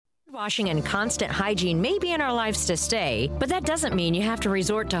Washing and constant hygiene may be in our lives to stay, but that doesn't mean you have to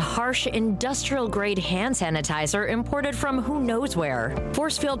resort to harsh industrial-grade hand sanitizer imported from who knows where.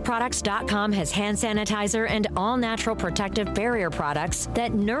 ForcefieldProducts.com has hand sanitizer and all-natural protective barrier products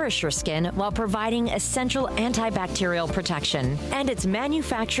that nourish your skin while providing essential antibacterial protection. And it's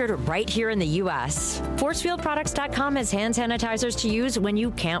manufactured right here in the U.S. ForcefieldProducts.com has hand sanitizers to use when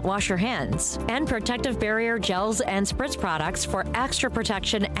you can't wash your hands, and protective barrier gels and spritz products for extra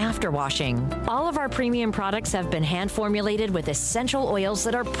protection after washing. All of our premium products have been hand formulated with essential oils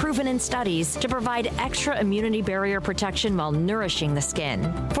that are proven in studies to provide extra immunity barrier protection while nourishing the skin.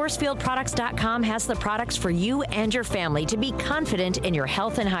 ForcefieldProducts.com has the products for you and your family to be confident in your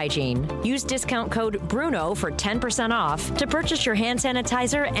health and hygiene. Use discount code BRUNO for 10% off to purchase your hand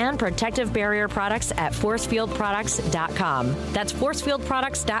sanitizer and protective barrier products at ForcefieldProducts.com. That's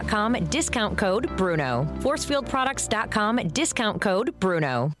ForcefieldProducts.com, discount code BRUNO. ForcefieldProducts.com, discount code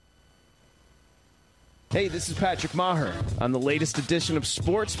BRUNO. Hey, this is Patrick Maher. On the latest edition of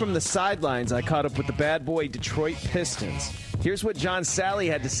Sports from the Sidelines, I caught up with the bad boy Detroit Pistons. Here's what John Sally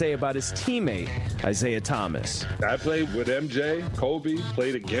had to say about his teammate, Isaiah Thomas. I played with MJ, Kobe,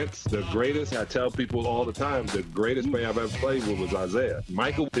 played against the greatest. I tell people all the time, the greatest player I've ever played with was Isaiah.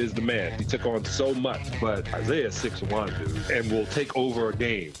 Michael is the man. He took on so much, but Isaiah's 6'1", dude, and will take over a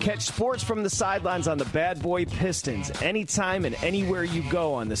game. Catch Sports from the Sidelines on the Bad Boy Pistons anytime and anywhere you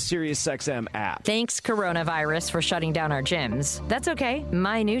go on the SiriusXM app. Thanks, coronavirus, for shutting down our gyms. That's okay.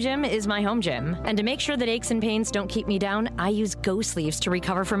 My new gym is my home gym. And to make sure that aches and pains don't keep me down, I use Go Sleeves to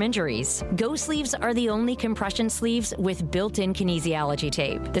recover from injuries. Go Sleeves are the only compression sleeves with built-in kinesiology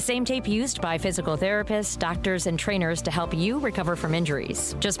tape. The same tape used by physical therapists, doctors, and trainers to help you recover from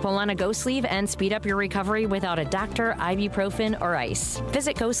injuries. Just pull on a Go Sleeve and speed up your recovery without a doctor, ibuprofen, or ice.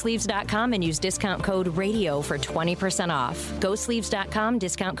 Visit GoSleeves.com and use discount code RADIO for 20% off. GoSleeves.com,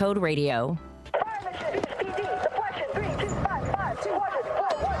 discount code RADIO.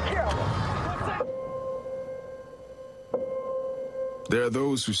 There are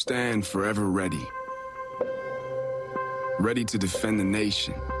those who stand forever ready, ready to defend the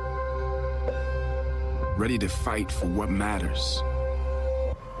nation, ready to fight for what matters,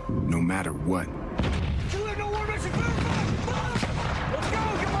 no matter what. Do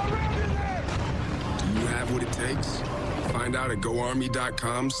you have what it takes? Find out at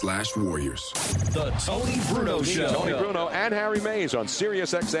GoArmy.com/warriors. The Tony Bruno Show. Tony Bruno and Harry Mays on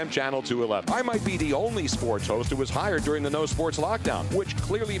SiriusXM Channel 211. I might be the only sports host who was hired during the no sports lockdown, which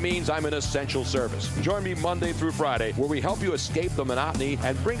clearly means I'm an essential service. Join me Monday through Friday, where we help you escape the monotony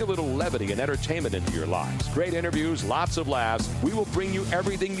and bring a little levity and entertainment into your lives. Great interviews, lots of laughs. We will bring you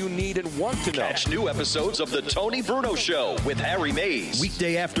everything you need and want to know. Catch new episodes of The Tony Bruno Show with Harry Mays.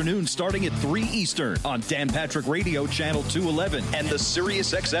 Weekday afternoon starting at 3 Eastern on Dan Patrick Radio Channel 211 and the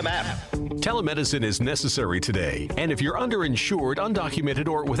SiriusXM app. Telemedicine is necessary today, and if you're underinsured, undocumented,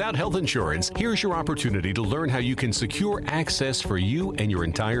 or without health insurance, here's your opportunity to learn how you can secure access for you and your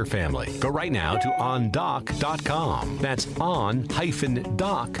entire family. Go right now to ondoc.com. That's on-doc.com.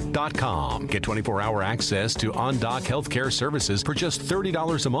 Get 24-hour access to OnDoc healthcare services for just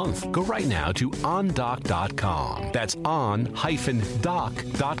 $30 a month. Go right now to ondoc.com. That's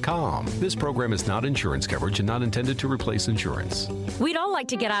on-doc.com. This program is not insurance coverage and not intended to replace insurance. We'd all like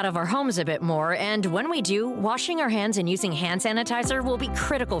to get out of our homes a bit more, and when we do, washing our hands and using hand sanitizer will be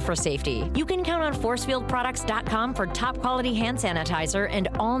critical for safety. You can count on ForcefieldProducts.com for top-quality hand sanitizer and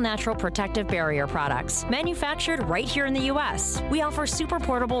all-natural protective barrier products, manufactured right here in the U.S. We offer super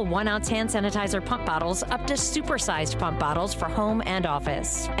portable 1-ounce hand sanitizer pump bottles up to super-sized pump bottles for home and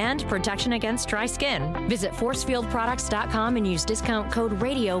office, and protection against dry skin. Visit ForcefieldProducts.com and use discount code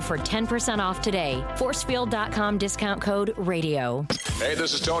RADIO for 10% off today. Forcefield.com, discount code RADIO. Hey,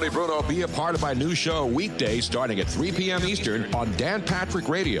 this is Tony Bruno. Be a part of my new show weekdays starting at 3 p.m. Eastern on Dan Patrick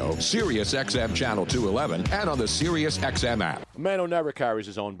Radio, SiriusXM Channel 211, and on the SiriusXM app. A man who never carries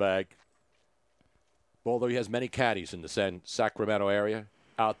his own bag, although he has many caddies in the Sacramento area,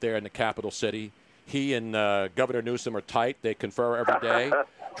 out there in the capital city. He and Governor Newsom are tight. They confer every day,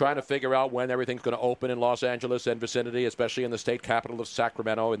 trying to figure out when everything's going to open in Los Angeles and vicinity, especially in the state capital of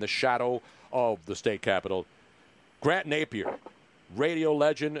Sacramento, in the shadow of the state capital. Grant Napear, radio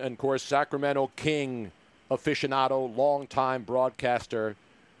legend and, of course, Sacramento King aficionado, longtime broadcaster,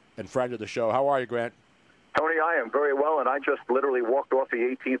 and friend of the show. How are you, Grant? Tony, I am very well, and I just literally walked off the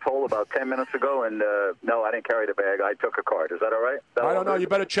 18th hole about 10 minutes ago, and no, I didn't carry the bag. I took a card. Is that all right? I don't know. You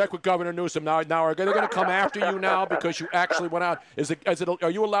better check with Governor Newsom now. Now, are they going to come after you now because you actually went out?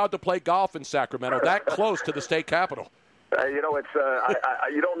 Are you allowed to play golf in Sacramento that close to the state capitol? It's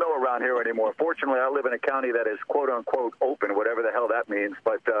you don't know around here anymore. Fortunately, I live in a county that is quote-unquote open, whatever the hell that means.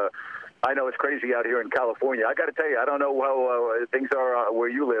 But I know it's crazy out here in California. I got to tell you, I don't know how things are where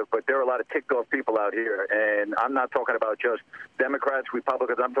you live, but there are a lot of ticked-off people out here. And I'm not talking about just Democrats,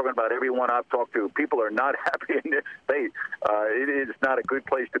 Republicans. I'm talking about everyone I've talked to. People are not happy in this state. It is not a good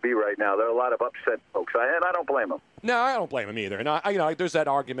place to be right now. There are a lot of upset folks, and I don't blame them. No, I don't blame him either. And there's that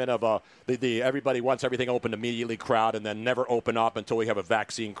argument of the everybody wants everything open immediately crowd, and then never open up until we have a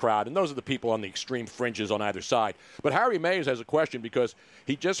vaccine crowd. And those are the people on the extreme fringes on either side. But Harry Mays has a question because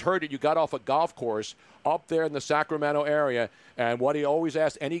he just heard that you got off a golf course up there in the Sacramento area, and what he always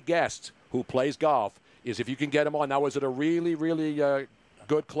asks any guest who plays golf is if you can get him on. Now, was it a really, really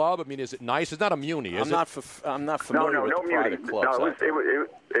good club? I mean, is it nice? It's not a Muni, is it? I'm not familiar with the private clubs. No,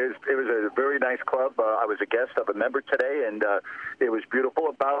 it was a very nice club. I was a guest of a member today, and it was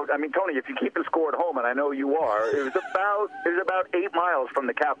beautiful. Tony, if you keep the score at home, and I know you are, it was about 8 miles from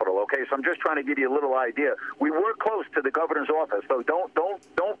the Capitol. Okay, so I'm just trying to give you a little idea. We were close to the governor's office, so don't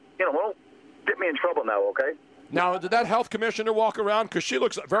get me in trouble now. Okay. Now, did that health commissioner walk around? Because she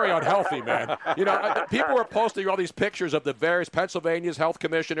looks very unhealthy, man. People are posting all these pictures of the various Pennsylvania's health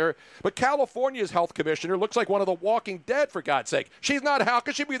commissioner, but California's health commissioner looks like one of the Walking Dead, for God's sake. She's not. How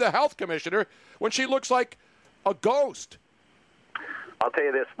could she be the health commissioner when she looks like a ghost? I'll tell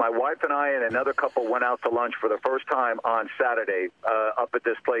you this, my wife and I and another couple went out to lunch for the first time on Saturday up at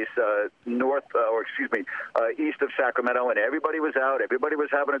this place east of Sacramento, and everybody was out. Everybody was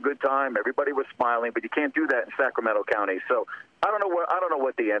having a good time. Everybody was smiling, but you can't do that in Sacramento County. So I don't know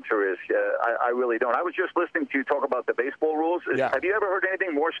what the answer is. I really don't. I was just listening to you talk about the baseball rules. Yeah. Have you ever heard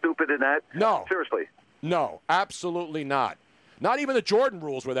anything more stupid than that? No. Seriously? No, absolutely not. Not even the Jordan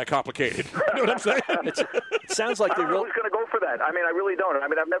rules were that complicated. You know what I'm saying? It sounds like they really. I was going to go for that. I really don't.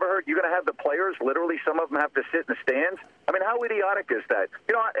 I've never heard you're going to have the players, literally, some of them have to sit in the stands. How idiotic is that?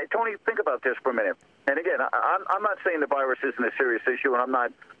 Tony, think about this for a minute. And again, I'm not saying the virus isn't a serious issue, and I'm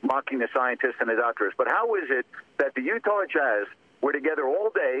not mocking the scientists and the doctors, but how is it that the Utah Jazz were together all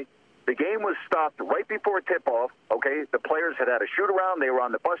day? The game was stopped right before tip-off, okay? The players had a shoot-around. They were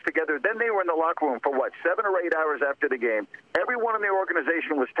on the bus together. Then they were in the locker room for, 7 or 8 hours after the game. Everyone in the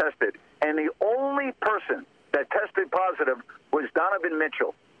organization was tested, and the only person that tested positive was Donovan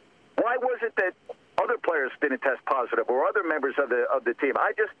Mitchell. Why was it that other players didn't test positive or other members of the team?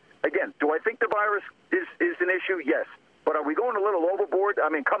 Do I think the virus is an issue? Yes. But are we going a little overboard?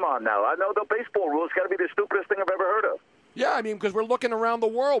 Come on now. I know the baseball rules got to be the stupidest thing I've ever heard of. Yeah, because we're looking around the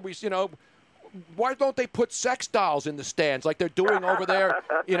world. Why don't they put sex dolls in the stands like they're doing over there,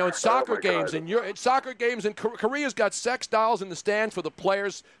 in soccer games? In soccer games, and Korea's got sex dolls in the stands for the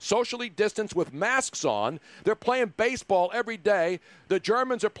players, socially distanced with masks on. They're playing baseball every day. The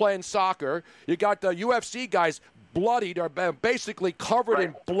Germans are playing soccer. You got the UFC guys bloodied, or basically covered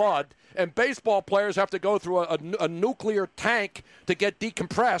in blood, and baseball players have to go through a nuclear tank to get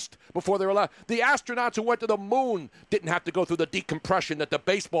decompressed before they're allowed. The astronauts who went to the moon didn't have to go through the decompression that the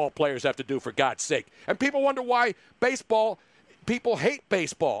baseball players have to do, for God's sake. And people wonder why people hate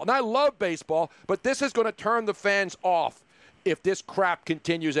baseball. And I love baseball, but this is going to turn the fans off if this crap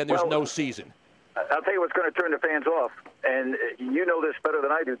continues and there's no season. I'll tell you what's going to turn the fans off, and you know this better than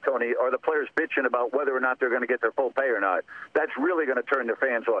I do, Tony, are the players bitching about whether or not they're going to get their full pay or not. That's really going to turn the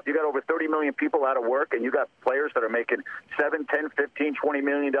fans off. You got over 30 million people out of work, and you got players that are making $7, $10, $15, $20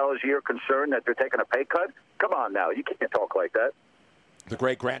 million a year concerned that they're taking a pay cut? Come on now. You can't talk like that. The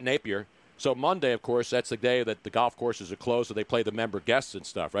great Grant Napear. So Monday, of course, that's the day that the golf courses are closed, so they play the member guests and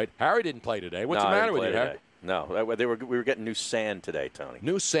stuff, right? Harry didn't play today. What's the matter with you, Harry? No, we were getting new sand today, Tony.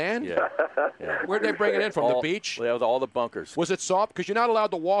 New sand? Yeah. Where'd they bring it in from? The beach? Yeah, all the bunkers. Was it soft? Because you're not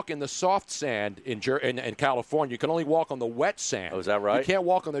allowed to walk in the soft sand in California. You can only walk on the wet sand. Oh, is that right? You can't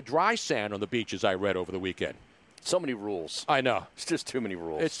walk on the dry sand on the beaches, I read over the weekend. So many rules. I know. It's just too many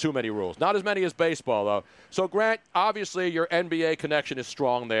rules. It's too many rules. Not as many as baseball, though. So, Grant, obviously your NBA connection is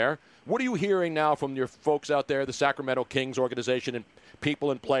strong there. What are you hearing now from your folks out there, the Sacramento Kings organization, and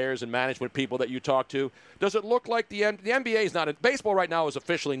people and players and management people that you talk to? Does it look like the NBA is not – baseball right now is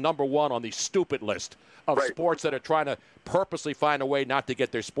officially number one on the stupid list of sports that are trying to purposely find a way not to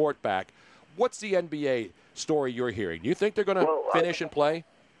get their sport back. What's the NBA story you're hearing? Do you think they're going to finish and play?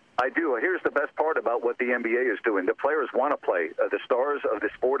 I do. Here's the best part about what the NBA is doing. The players want to play. The stars of the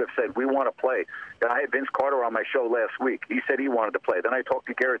sport have said, we want to play. I had Vince Carter on my show last week. He said he wanted to play. Then I talked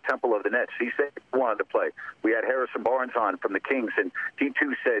to Garrett Temple of the Nets. He said he wanted to play. We had Harrison Barnes on from the Kings, and he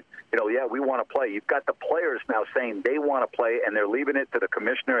too said, yeah, we want to play. You've got the players now saying they want to play, and they're leaving it to the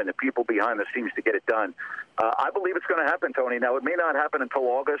commissioner and the people behind the scenes to get it done. I believe it's going to happen, Tony. Now, it may not happen until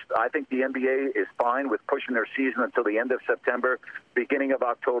August. I think the NBA is fine with pushing their season until the end of September, beginning of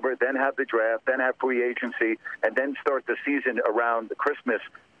October, then have the draft, then have free agency, and then start the season around Christmas.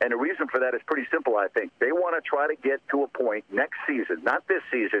 And the reason for that is pretty simple, I think. They want to try to get to a point next season, not this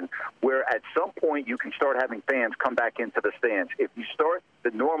season, where at some point you can start having fans come back into the stands. If you start the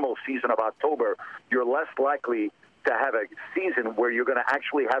normal season of October, you're less likely to have a season where you're going to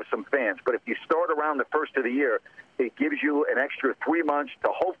actually have some fans. But if you start around the first of the year, it gives you an extra 3 months to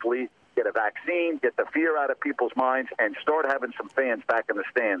hopefully get a vaccine, get the fear out of people's minds, and start having some fans back in the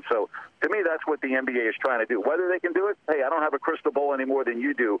stands. So, to me, that's what the NBA is trying to do. Whether they can do it, hey, I don't have a crystal ball any more than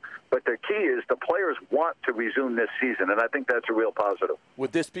you do, but the key is the players want to resume this season, and I think that's a real positive.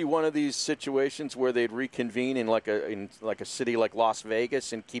 Would this be one of these situations where they'd reconvene in like a city like Las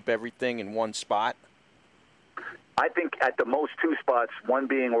Vegas and keep everything in one spot? I think at the most 2 spots, one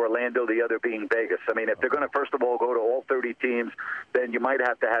being Orlando, the other being Vegas. I mean, if they're going to, first of all, go to all 30 teams, then you might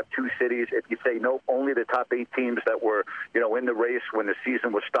have to have 2 cities. If you say, nope, only the top 8 teams that were, in the race when the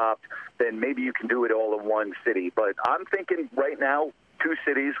season was stopped, then maybe you can do it all in one city. But I'm thinking right now, 2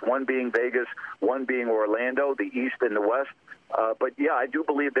 cities, one being Vegas, one being Orlando, the East and the West. But, yeah, I do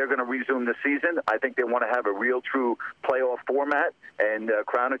believe they're going to resume the season. I think they want to have a real, true playoff format and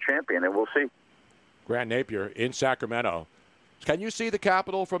crown a champion, and we'll see. Grant Napear in Sacramento. Can you see the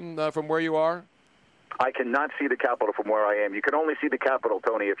Capitol from where you are? I cannot see the Capitol from where I am. You can only see the Capitol,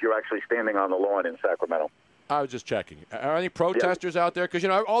 Tony, if you're actually standing on the lawn in Sacramento. I was just checking. Are any protesters out there? Because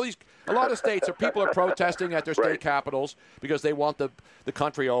a lot of states people are protesting at their state capitals because they want the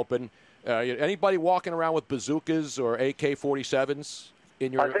country open. Anybody walking around with bazookas or AK-47s?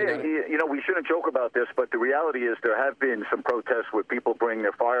 I'll tell you, we shouldn't joke about this, but the reality is there have been some protests where people bring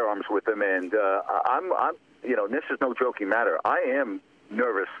their firearms with them, and this is no joking matter. I am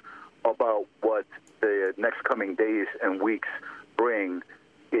nervous about what the next coming days and weeks bring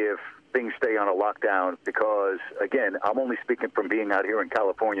if things stay on a lockdown, because, again, I'm only speaking from being out here in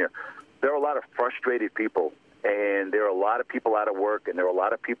California. There are a lot of frustrated people. And there are a lot of people out of work, and there are a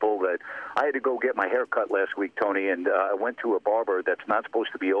lot of people that I had to go get my hair cut last week, Tony, and I went to a barber that's not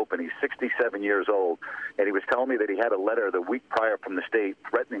supposed to be open. He's 67 years old, and he was telling me that he had a letter the week prior from the state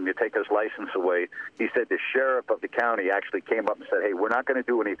threatening to take his license away. He said the sheriff of the county actually came up and said, hey, we're not going to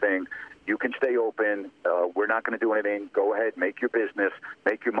do anything. You can stay open. We're not going to do anything. Go ahead, make your business,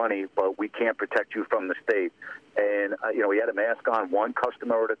 make your money, but we can't protect you from the state. And, he had a mask on, one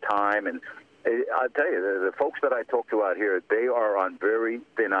customer at a time, and I'll tell you, the folks that I talk to out here, they are on very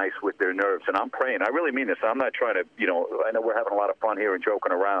thin ice with their nerves, and I'm praying. I really mean this. I'm not trying to, I know we're having a lot of fun here and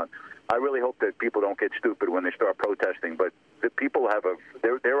joking around. I really hope that people don't get stupid when they start protesting, but the people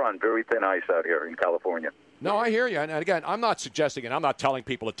they're on very thin ice out here in California. No, I hear you. And again, I'm not suggesting, and I'm not telling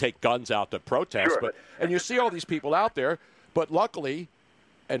people to take guns out to protest, sure. And you see all these people out there, but luckily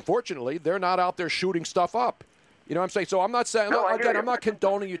and fortunately, they're not out there shooting stuff up. You know what I'm saying? So I'm not saying, I'm not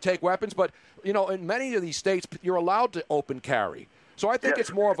condoning you take weapons, but, in many of these states, you're allowed to open carry. So I think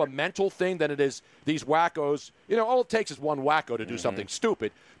it's more of a mental thing than it is these wackos. All it takes is one wacko to do something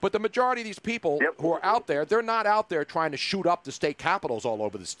stupid. But the majority of these people who are out there, they're not out there trying to shoot up the state capitals all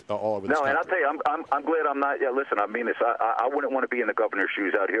over this country. No, and I'll tell you, I'm glad I'm not. Yeah, listen, I mean this. I wouldn't want to be in the governor's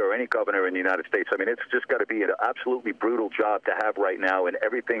shoes out here or any governor in the United States. I mean, it's just got to be an absolutely brutal job to have right now, and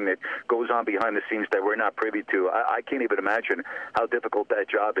everything that goes on behind the scenes that we're not privy to. I can't even imagine how difficult that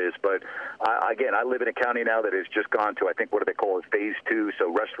job is. But again, I live in a county now that has just gone to, I think, what do they call it, phase 2.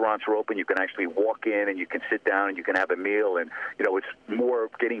 So restaurants are open. You can actually walk in and you can sit down and you can have a meal. And, it's more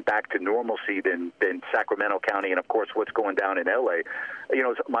getting back to normalcy than Sacramento County and, of course, what's going down in L.A.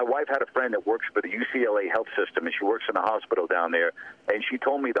 My wife had a friend that works for the UCLA health system, and she works in a hospital down there. And she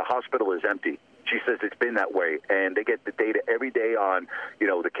told me the hospital is empty. She says it's been that way, and they get the data every day on,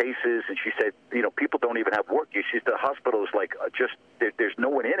 the cases. And she said, people don't even have work. She said the hospital is like there's no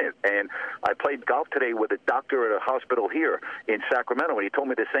one in it. And I played golf today with a doctor at a hospital here in Sacramento, and he told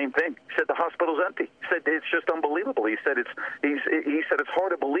me the same thing. He said the hospital's empty. He said it's just unbelievable. He said it's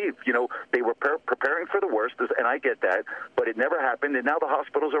hard to believe. They were preparing for the worst, and I get that, but it never happened, and now the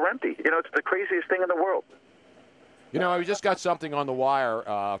hospitals are empty. It's the craziest thing in the world. We just got something on the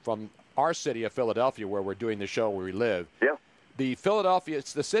wire from our city of Philadelphia, where we're doing the show where we live. Yeah.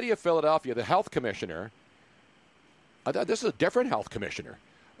 It's the city of Philadelphia, the health commissioner. This is a different health commissioner.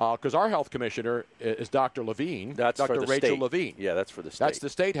 because our health commissioner is Dr. Levine. That's Dr. for the Rachel state. Levine. Yeah, that's for the state. That's the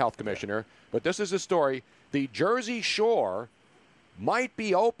state health commissioner. But this is a story. The Jersey Shore might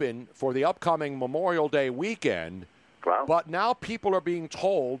be open for the upcoming Memorial Day weekend, but now people are being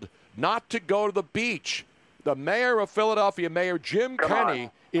told not to go to the beach. The mayor of Philadelphia, Mayor Jim Kenney,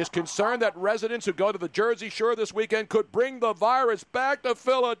 is concerned that residents who go to the Jersey Shore this weekend could bring the virus back to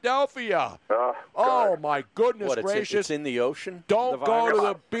Philadelphia. Oh my goodness gracious! It's in the ocean. Don't go to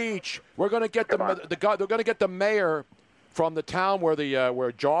the beach. We're going to get the guy. They're going to get the mayor from the town where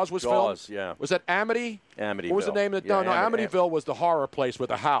where Jaws was filmed. Yeah. Was that Amity? Amityville. What was the name of it? No, Amityville was the horror place with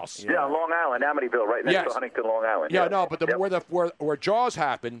the house. Yeah, Long Island, Amityville, right next to Huntington, Long Island. Yeah, no, but where Jaws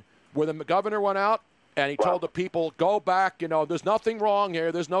happened, where the governor went out and he told the people, go back, there's nothing wrong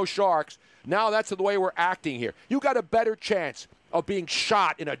here, there's no sharks. Now that's the way we're acting here. You got a better chance of being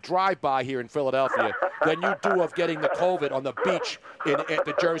shot in a drive-by here in Philadelphia than you do of getting the COVID on the beach at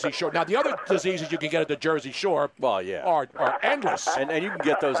the Jersey Shore. Now, the other diseases you can get at the Jersey Shore are endless. And you can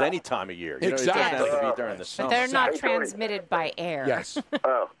get those any time of year. Exactly. It doesn't have to be during the summer. But they're not transmitted by air. Yes. You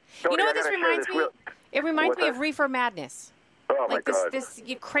know what this reminds me? It reminds me of Reefer Madness. Oh, my God. This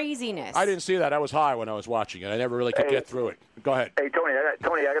craziness. I didn't see that. I was high when I was watching it. I never really could get through it. Go ahead. Hey, Tony,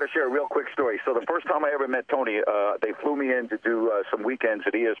 I got to share a real quick story. So the first time I ever met Tony, they flew me in to do some weekends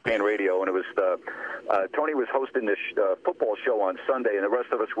at ESPN Radio, and it was Tony was hosting this football show on Sunday, and the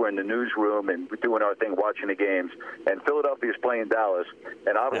rest of us were in the newsroom and doing our thing, watching the games. And Philadelphia's playing Dallas,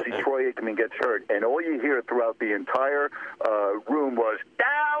 and obviously Troy Aikman gets hurt, and all you hear throughout the entire room was,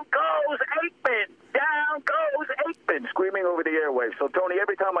 "Down goes Aikman! Down goes Aikman!" screaming over the airwaves. So, Tony,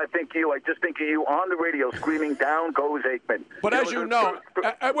 every time I think of you, I just think of you on the radio screaming, "Down goes Aikman." But as you know,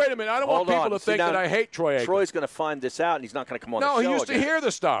 wait a minute, I don't want people to think that I hate Troy Aikman. Troy's going to find this out, and he's not going to come on the show. No, he used to hear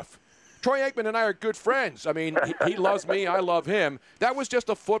the stuff. Troy Aikman and I are good friends. I mean, he loves me, I love him. That was just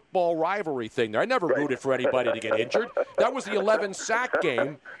a football rivalry thing there. I never rooted for anybody to get injured. That was the 11-sack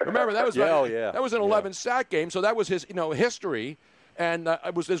game. Remember, that was that was an 11-sack game, so that was his history. And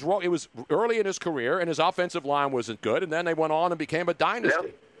it was early in his career, and his offensive line wasn't good, and then they went on and became a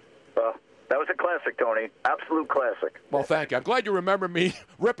dynasty. Yep. That was a classic, Tony. Absolute classic. Well, thank you. I'm glad you remember me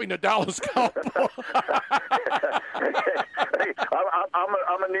ripping the Dallas Cowboys.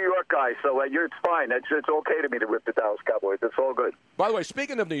 I'm a New York guy, so it's fine. It's okay to me to rip the Dallas Cowboys. It's all good. By the way,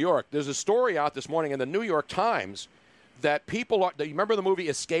 speaking of New York, there's a story out this morning in the New York Times that people are. You remember the movie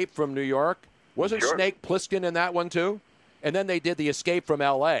Escape from New York? Wasn't Snake Plissken in that one too? And then they did the Escape from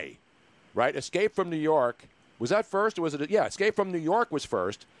L.A., right? Escape from New York. Was that first? Or was it? Yeah, Escape from New York was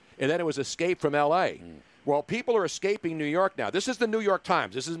first, and then it was Escape from L.A. Well, people are escaping New York now. This is the New York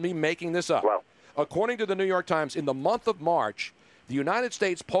Times. This is me making this up. Wow. According to the New York Times, in the month of March, the United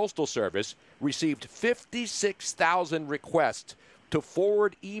States Postal Service received 56,000 requests to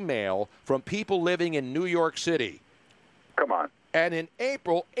forward email from people living in New York City. Come on. And in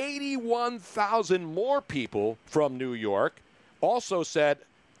April, 81,000 more people from New York also said,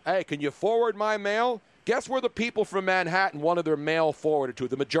 hey, can you forward my mail? Guess where the people from Manhattan wanted their mail forwarded to?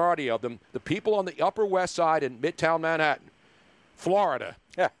 The majority of them, the people on the Upper West Side in Midtown Manhattan, Florida.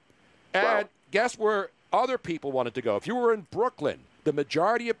 Yeah. And guess where other people wanted to go? If you were in Brooklyn, the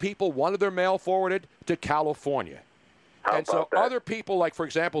majority of people wanted their mail forwarded to California. And so other people, like, for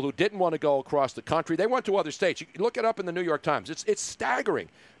example, who didn't want to go across the country, they went to other states. You can look it up in the New York Times. It's staggering.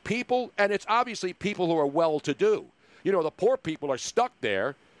 People, and it's obviously people who are well-to-do. The poor people are stuck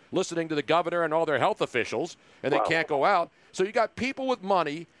there listening to the governor and all their health officials, and they can't go out. So you got people with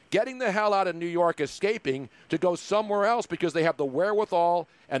money getting the hell out of New York, escaping to go somewhere else because they have the wherewithal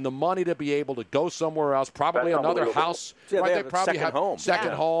and the money to be able to go somewhere else, probably another house. Yeah, right? they probably have a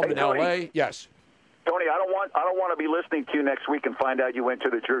second home in L.A. Yes. Tony, I don't want to be listening to you next week and find out you went to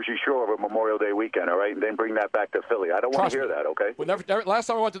the Jersey Shore over Memorial Day weekend, all right? And then bring that back to Philly. I don't want to hear that, okay? Well, last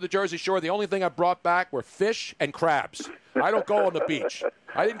time I went to the Jersey Shore, the only thing I brought back were fish and crabs. I don't go on the beach.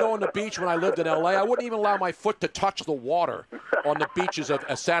 I didn't go on the beach when I lived in L.A. I wouldn't even allow my foot to touch the water on the beaches of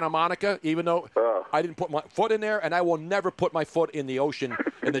Santa Monica, even though I didn't put my foot in there, and I will never put my foot in the ocean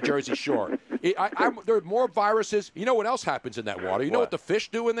in the Jersey Shore. There are more viruses. You know what else happens in that water? You know what the fish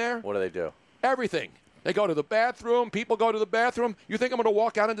do in there? What do they do? Everything. They go to the bathroom. People go to the bathroom. You think I'm going to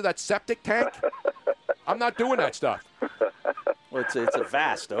walk out into that septic tank? I'm not doing that stuff. Well, it's a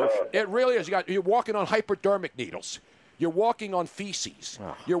vast ocean. It really is. You're walking on hypodermic needles. You're walking on feces.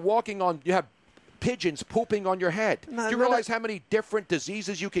 Oh. You have pigeons pooping on your head. Do you realize how many different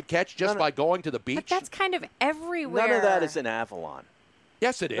diseases you could catch just by going to the beach? But that's kind of everywhere. None of that is in Avalon.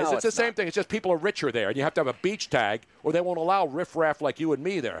 Yes, it is. No, it's the same thing. It's just people are richer there, and you have to have a beach tag, or they won't allow riffraff like you and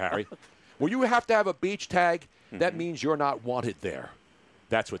me there, Harry. Well, you have to have a beach tag. That means you're not wanted there.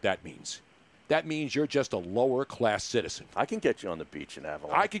 That's what that means. That means you're just a lower-class citizen. I can get you on the beach in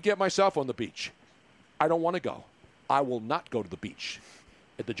Avalon. I could get myself on the beach. I don't want to go. I will not go to the beach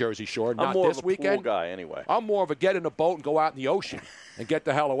at the Jersey Shore. Not I'm more this of a weekend. pool guy anyway. I'm more of a get in a boat and go out in the ocean and get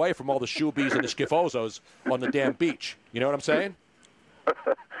the hell away from all the shoebies and the skifozos on the damn beach. You know what I'm saying?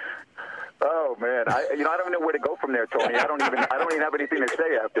 Oh man, I don't even know where to go from there, Tony. I don't even have anything to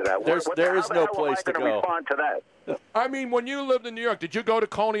say after that. There is no place to go. Respond to that? I mean, when you lived in New York, did you go to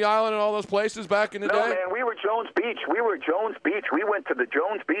Coney Island and all those places back in the day? No, man, we were Jones Beach. We went to the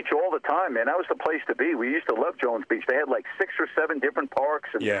Jones Beach all the time, man. That was the place to be. We used to love Jones Beach. They had like 6 or 7 different parks,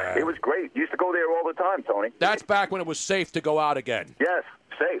 and it was great. Used to go there all the time, Tony. That's back when it was safe to go out again. Yes,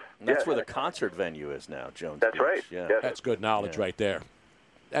 safe. And that's where the concert venue is now, Jones That's Beach. right. Yeah. Yes. That's good knowledge right there.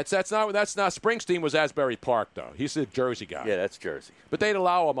 That's not Springsteen was Asbury Park though. He's a Jersey guy. Yeah, that's Jersey. But they'd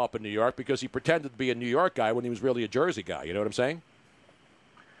allow him up in New York because he pretended to be a New York guy when he was really a Jersey guy. You know what I'm saying?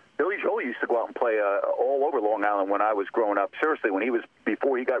 Billy Joel used to go out and play all over Long Island when I was growing up. Seriously,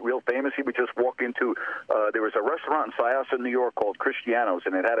 before he got real famous, he would just walk into, there was a restaurant in Syosset, New York called Cristiano's,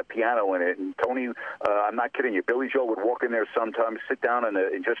 and it had a piano in it. And Tony, I'm not kidding you, Billy Joel would walk in there sometimes, sit down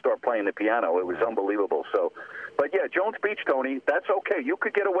and just start playing the piano. It was unbelievable. So, but yeah, Jones Beach, Tony, that's okay. You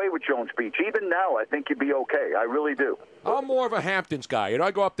could get away with Jones Beach. Even now, I think you'd be okay. I really do. I'm more of a Hamptons guy. You know,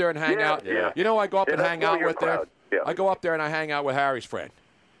 I go up there and hang out. Yeah. You know, I go up and hang out with there. Yeah. I go up there and I hang out with Harry's friend.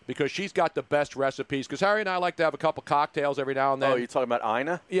 Because she's got the best recipes. Because Harry and I like to have a couple cocktails every now and then. Oh, you're talking about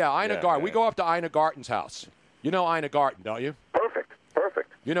Ina? Yeah, Ina Garten. We go up to Ina Garten's house. You know Ina Garten, don't you? Perfect.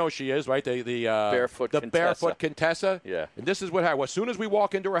 You know who she is, right? The Barefoot Contessa. Barefoot Contessa. Yeah. And this is what happens. As soon as we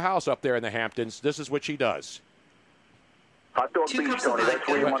walk into her house up there in the Hamptons, this is what she does. Hot Dog Beach, Tony. That's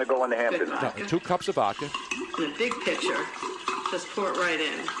where you want to go in the Hamptons. No, 2 cups of vodka. In a big pitcher. Just pour it right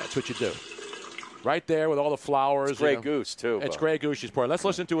in. That's what you do. Right there with all the flowers. It's Grey Goose, too. It's Grey Goose she's pouring. Let's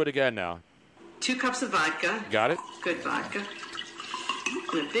listen to it again now. 2 cups of vodka. Got it? Good vodka.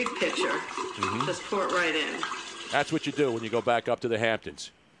 In a big pitcher. Just pour it right in. That's what you do when you go back up to the Hamptons.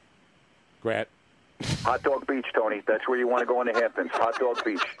 Grant. Hot Dog Beach, Tony. That's where you want to go in the Hamptons. Hot Dog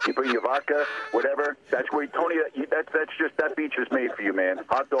Beach. You bring your vodka, whatever. That's where, Tony, that beach is made for you, man.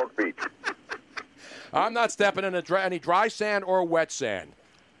 Hot Dog Beach. I'm not stepping in any dry sand or wet sand.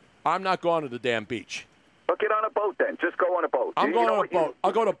 I'm not going to the damn beach. Well, get on a boat then. Just go on a boat. I'm going on a boat.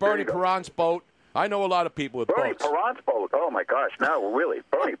 I'll go to Bernie Perron's boat. I know a lot of people with Bernie boats. Perron's boat. Oh, my gosh. No, really.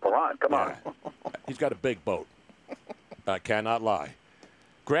 Bernie Perron. Come on. He's got a big boat. I cannot lie.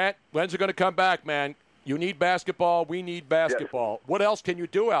 Grant, when's it going to come back, man? You need basketball. We need basketball. Yes. What else can you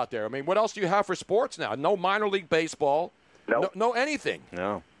do out there? I mean, what else do you have for sports now? No minor league baseball. No anything.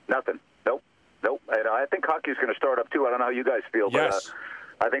 No. Nothing. Nope. And I think hockey's going to start up, too. I don't know how you guys feel. Yes. But,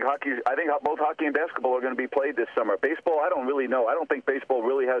 I think both hockey and basketball are going to be played this summer. Baseball, I don't really know. I don't think baseball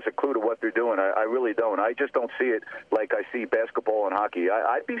really has a clue to what they're doing. I really don't. I just don't see it like I see basketball and hockey.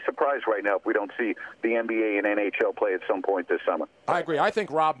 I'd be surprised right now if we don't see the NBA and NHL play at some point this summer. I agree. I think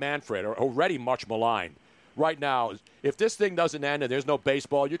Rob Manfred, already much maligned right now, if this thing doesn't end and there's no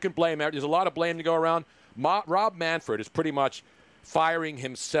baseball, you can blame him. There's a lot of blame to go around. Rob Manfred is pretty much firing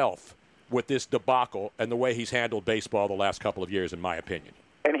himself with this debacle and the way he's handled baseball the last couple of years, in my opinion.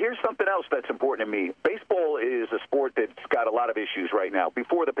 And here's something else that's important to me. Baseball is a sport that's got a lot of issues right now,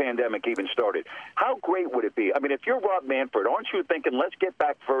 before the pandemic even started. How great would it be? I mean, if you're Rob Manfred, aren't you thinking, let's get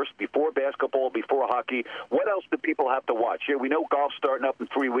back first, before basketball, before hockey? What else do people have to watch? Yeah, we know golf's starting up in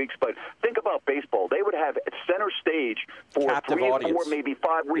 3 weeks, but think about baseball. They would have center stage for captive 3 or audience. 4, maybe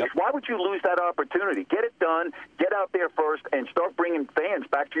 5 weeks. Yep. Why would you lose that opportunity? Get it done, get out there first, and start bringing fans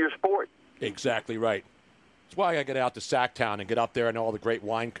back to your sport. Exactly right. That's why I get out to Sac-Town and get up there and all the great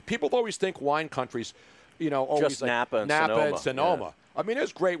wine. People always think wine countries, always just like Napa and Sonoma. Yeah. I mean,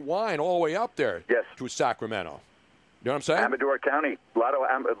 there's great wine all the way up there to Sacramento. You know what I'm saying? Amador County, a lot of,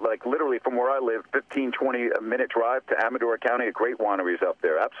 literally from where I live, 15, 20-minute drive to Amador County, great wineries up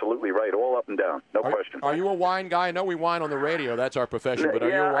there. Absolutely right, all up and down, no question. Are you a wine guy? I know we wine on the radio. That's our profession, but are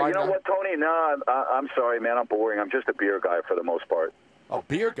you a wine guy? You know what, Tony? No, I'm sorry, man. I'm boring. I'm just a beer guy for the most part. A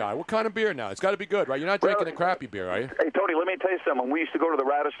beer guy? What kind of beer now? It's got to be good, right? You're not drinking a crappy beer, are you? Hey, Tony, let me tell you something. We used to go to the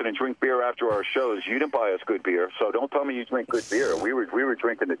Radisson and drink beer after our shows. You didn't buy us good beer, so don't tell me you drink good beer. We were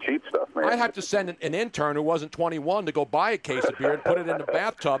drinking the cheap stuff, man. I had to send an intern who wasn't 21 to go buy a case of beer and put it in the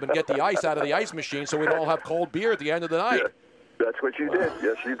bathtub and get the ice out of the ice machine so we'd all have cold beer at the end of the night. Yeah. That's what you did.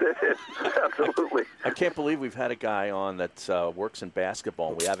 Yes, you did. Absolutely. I can't believe we've had a guy on that works in basketball,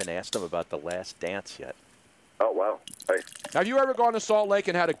 and we haven't asked him about The Last Dance yet. Oh, wow. Hey. Have you ever gone to Salt Lake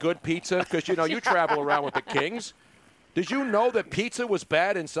and had a good pizza? Because, you travel around with the Kings. Did you know that pizza was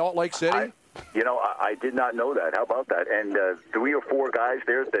bad in Salt Lake City? You know, I did not know that. How about that? And 3 or 4 guys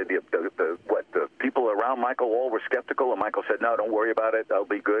there, the people around Michael all were skeptical, and Michael said, "No, don't worry about it. I'll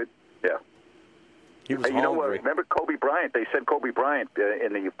be good." Yeah. He was you know what? Remember Kobe Bryant? They said Kobe Bryant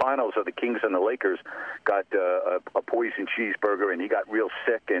in the finals of the Kings and the Lakers got a poison cheeseburger, and he got real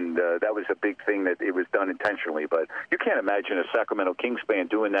sick, and that was a big thing that it was done intentionally. But you can't imagine a Sacramento Kings fan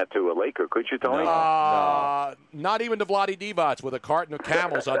doing that to a Laker, could you, Tony? No. Not even to Vlade Divac with a carton of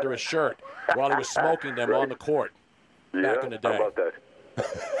Camels under his shirt while he was smoking them on the court back in the day. How about that?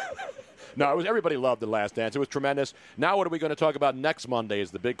 No, everybody loved The Last Dance. It was tremendous. Now what are we going to talk about next Monday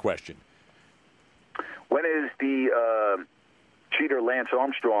is the big question. When is the cheater Lance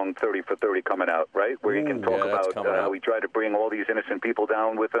Armstrong 30 for 30 coming out, right? Where you can talk about how he tried to bring all these innocent people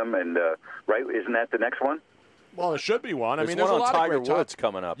down with him, and right? Isn't that the next one? Well, there should be one. I mean, there's a one lot on Tiger of great Woods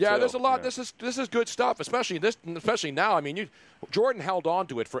coming up. Yeah, too. there's a lot. Yeah. This is good stuff, especially now. I mean, Jordan held on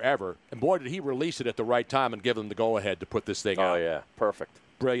to it forever, and boy, did he release it at the right time and give them the go-ahead to put this thing out. Oh yeah, perfect.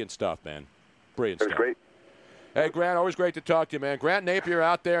 Brilliant stuff, man. Brilliant stuff. It was great. Hey, Grant, always great to talk to you, man. Grant Napear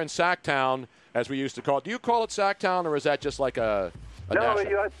out there in Sac-Town, as we used to call it. Do you call it Sac-Town, or is that just like a no,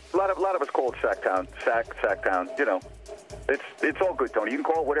 a lot of us call it Sac-Town. Sac-Town. You know, it's all good, Tony. You can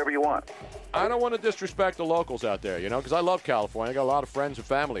call it whatever you want. I don't want to disrespect the locals out there, because I love California. I got a lot of friends and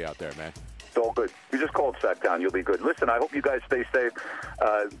family out there, man. It's all good. You just call it Sac-Town. You'll be good. Listen, I hope you guys stay safe.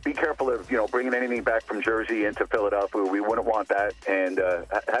 Be careful of, bringing anything back from Jersey into Philadelphia. We wouldn't want that. And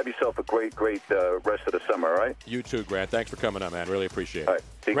have yourself a great rest of the summer, all right? You too, Grant. Thanks for coming on, man. Really appreciate it. All right.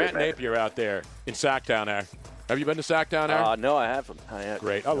 Grant Napear out there in Sac-Town. Have you been to Sac-Town, Aaron? No, I haven't.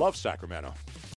 Great. I love Sacramento.